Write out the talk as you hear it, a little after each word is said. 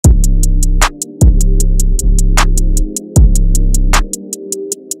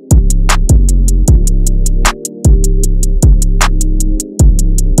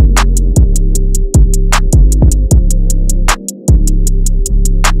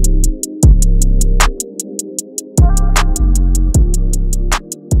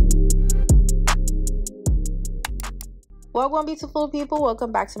Welcome, beautiful people.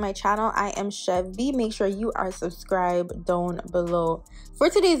 Welcome back to my channel. I am Chev. Make sure you are subscribed down below. For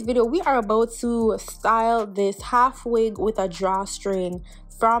today's video, we are about to style this half wig with a drawstring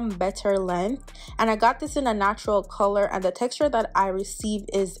from Better Length, and I got this in a natural color, and the texture that I received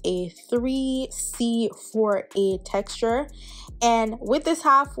is a 3C4A texture. And with this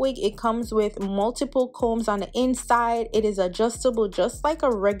half wig, it comes with multiple combs on the inside. It is adjustable just like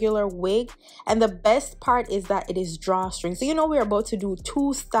a regular wig, and the best part is that it is drawstring. So you know we're about to do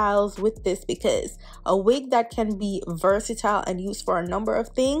two styles with this, because a wig that can be versatile and used for a number of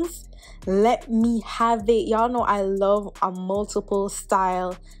things, let me have it. Y'all know I love a multiple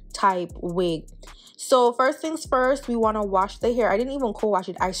style type wig. So first things first, we want to wash the hair. I didn't even co-wash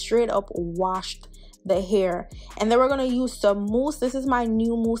it, I straight up washed the hair, and then we're going to use some mousse. This is my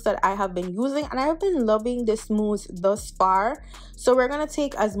new mousse that I have been using, and I have been loving this mousse thus far. So we're going to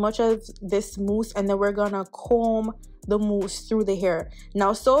take as much of this mousse, and then we're going to comb the mousse through the hair.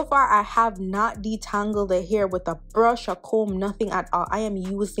 Now so far I have not detangled the hair with a brush, a comb, nothing at all. I am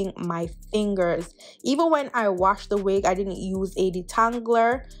using my fingers. Even when I washed the wig, I didn't use a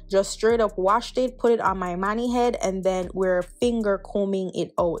detangler, just straight up washed it, put it on my mani head, and then we're finger combing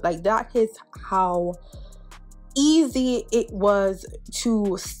it out. Like, that is how easy it was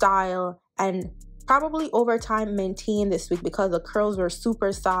to style and probably over time maintain this wig, because the curls were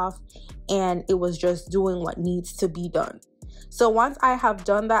super soft and it was just doing what needs to be done. So once I have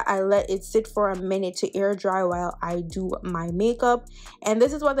done that, I let it sit for a minute to air dry while I do my makeup. And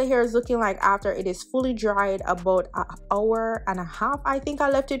this is what the hair is looking like after it is fully dried. About an hour and a half I think I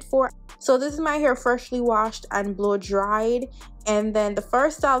left it for. So this is my hair freshly washed and blow dried. And then the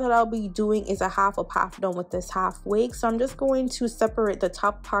first style that I'll be doing is a half up, half down with this half wig. So I'm just going to separate the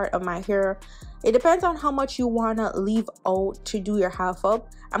top part of my hair. It depends on how much you want to leave out to do your half up.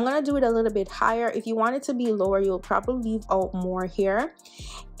 I'm going to do it a little bit higher. If you want it to be lower, you'll probably leave out more hair.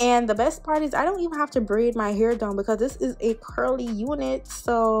 And the best part is I don't even have to braid my hair down, because this is a curly unit.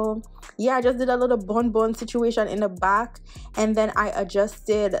 So yeah, I just did a little bun situation in the back, and then I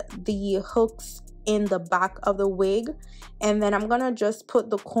adjusted the hooks in the back of the wig, and then I'm gonna just put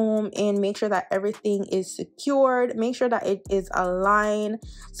the comb in, make sure that everything is secured, make sure that it is aligned,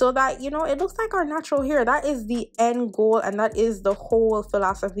 so that, you know, it looks like our natural hair. That is the end goal, and that is the whole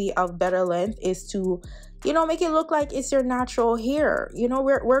philosophy of Better Length, is to, you know, make it look like it's your natural hair. You know,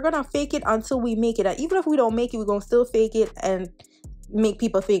 we're gonna fake it until we make it. And even if we don't make it, we're gonna still fake it and make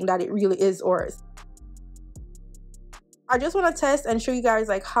people think that it really is ours. I just want to test and show you guys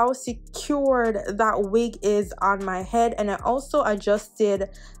like how secured that wig is on my head. And I also adjusted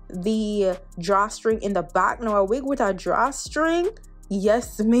the drawstring in the back. Now a wig with a drawstring,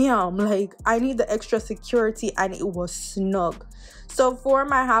 yes ma'am, like I need the extra security, and it was snug. So for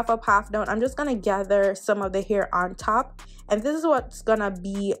my half up, half down, I'm just gonna gather some of the hair on top, and this is what's gonna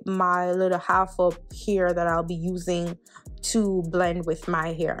be my little half up here that I'll be using to blend with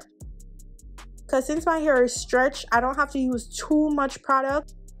my hair. Because since my hair is stretched, I don't have to use too much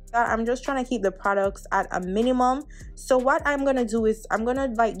product. I'm just trying to keep the products at a minimum. So what I'm gonna do is I'm gonna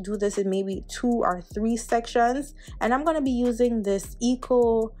like do this in maybe 2 or 3 sections, and I'm gonna be using this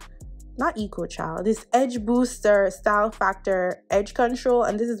this Edge Booster Style Factor Edge Control,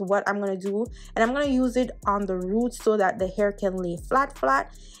 and this is what I'm gonna do. And I'm gonna use it on the roots so that the hair can lay flat.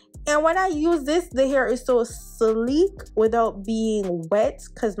 And when I use this, the hair is so sleek without being wet,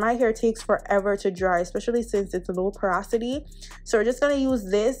 because my hair takes forever to dry, especially since it's low porosity. So we're just gonna use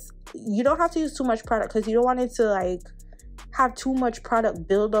this. You don't have to use too much product, because you don't want it to like have too much product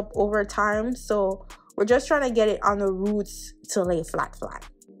build up over time. So we're just trying to get it on the roots to lay flat.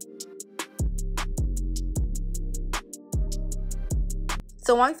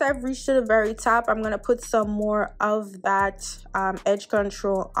 So once I've reached to the very top, I'm going to put some more of that edge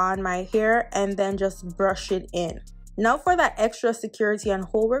control on my hair, and then just brush it in. Now for that extra security and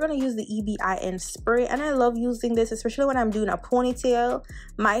hold, we're going to use the EBIN spray, and I love using this, especially when I'm doing a ponytail.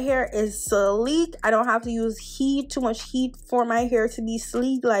 My hair is sleek. I don't have to use too much heat for my hair to be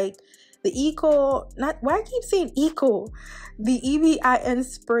sleek. Like the the EBIN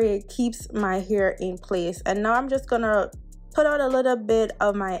spray keeps my hair in place. And now I'm just going to put out a little bit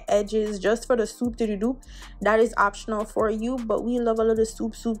of my edges just for the soup to do. That is optional for you, but we love a little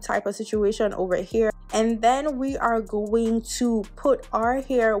soup type of situation over here. And then we are going to put our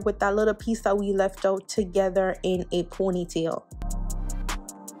hair with that little piece that we left out together in a ponytail.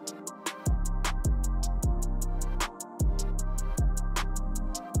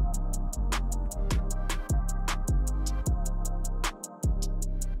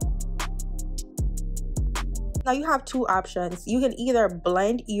 Now you have two options. You can either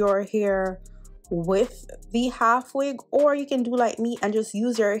blend your hair with the half wig, or you can do like me and just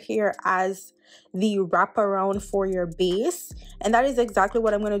use your hair as the wraparound for your base. And that is exactly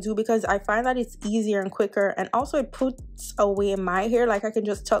what I'm going to do, because I find that it's easier and quicker, and also it puts away my hair. Like I can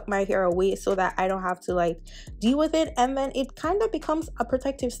just tuck my hair away so that I don't have to like deal with it, and then it kind of becomes a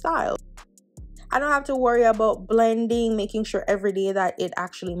protective style. I don't have to worry about blending, making sure every day that it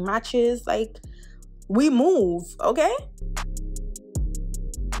actually matches. Like, we move, okay?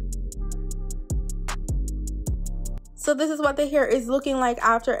 So this is what the hair is looking like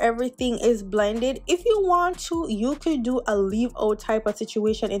after everything is blended. If you want to, you could do a leave out type of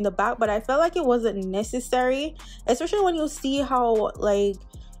situation in the back, but I felt like it wasn't necessary, especially when you see how like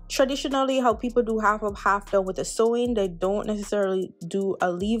traditionally how people do half up half down with the sewing. They don't necessarily do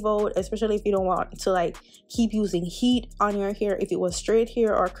a leave out, especially if you don't want to like keep using heat on your hair. If it was straight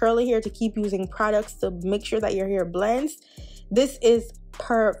hair or curly hair, to keep using products to make sure that your hair blends. This is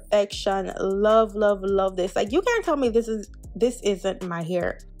perfection. Love, love, love this. Like, you can't tell me this isn't my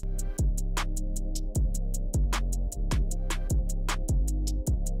hair.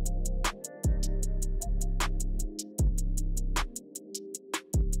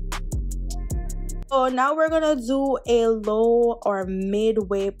 So now we're gonna do a low or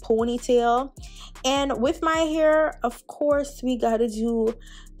midway ponytail, and with my hair, of course, we gotta do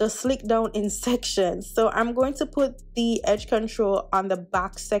the slick down in sections. So I'm going to put the edge control on the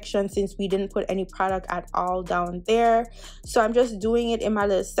back section since we didn't put any product at all down there. So I'm just doing it in my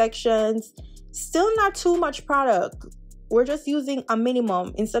little sections. Still not too much product. We're just using a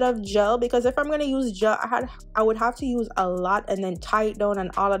minimum instead of gel, because if I'm going to use gel, I would have to use a lot and then tie it down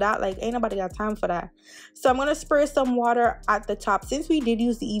and all of that. Like, ain't nobody got time for that. So I'm going to spray some water at the top. Since we did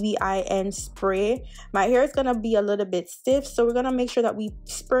use the EVIN spray, my hair is going to be a little bit stiff. So we're going to make sure that we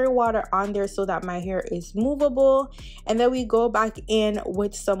spray water on there so that my hair is movable. And then we go back in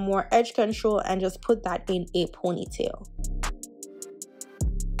with some more edge control and just put that in a ponytail.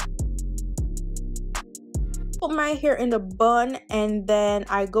 Put my hair in the bun, and then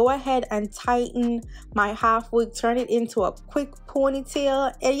I go ahead and tighten my half wig, turn it into a quick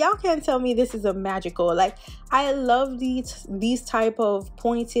ponytail. And y'all can't tell me this is a magical. Like, I love these type of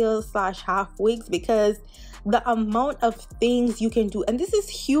ponytails slash half wigs, because the amount of things you can do, and this is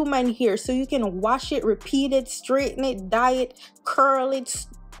human hair, so you can wash it, repeat it, straighten it, dye it, curl it,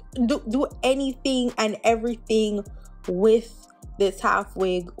 do anything and everything with this half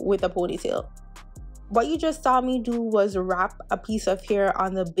wig with a ponytail. What you just saw me do was wrap a piece of hair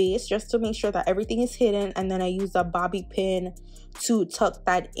on the base just to make sure that everything is hidden, and then I use a bobby pin to tuck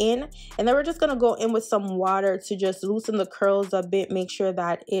that in. And then we're just going to go in with some water to just loosen the curls a bit, make sure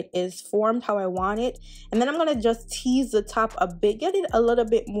that it is formed how I want it. And then I'm going to just tease the top a bit, get it a little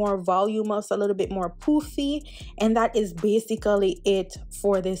bit more voluminous, a little bit more poofy, and that is basically it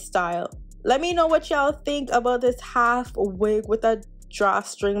for this style. Let me know what y'all think about this half wig with a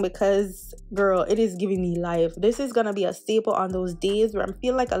drawstring, because girl, it is giving me life. This is gonna be a staple on those days where I'm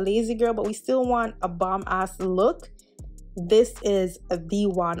feeling like a lazy girl but we still want a bomb ass look. This is the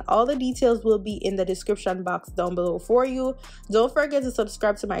one. All the details will be in the description box down below for you. Don't forget to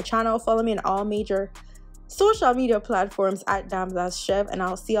subscribe to my channel, follow me on all major social media platforms at Chev, and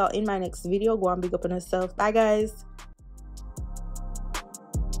I'll see y'all in my next video. Go on, big up on yourself. Bye guys.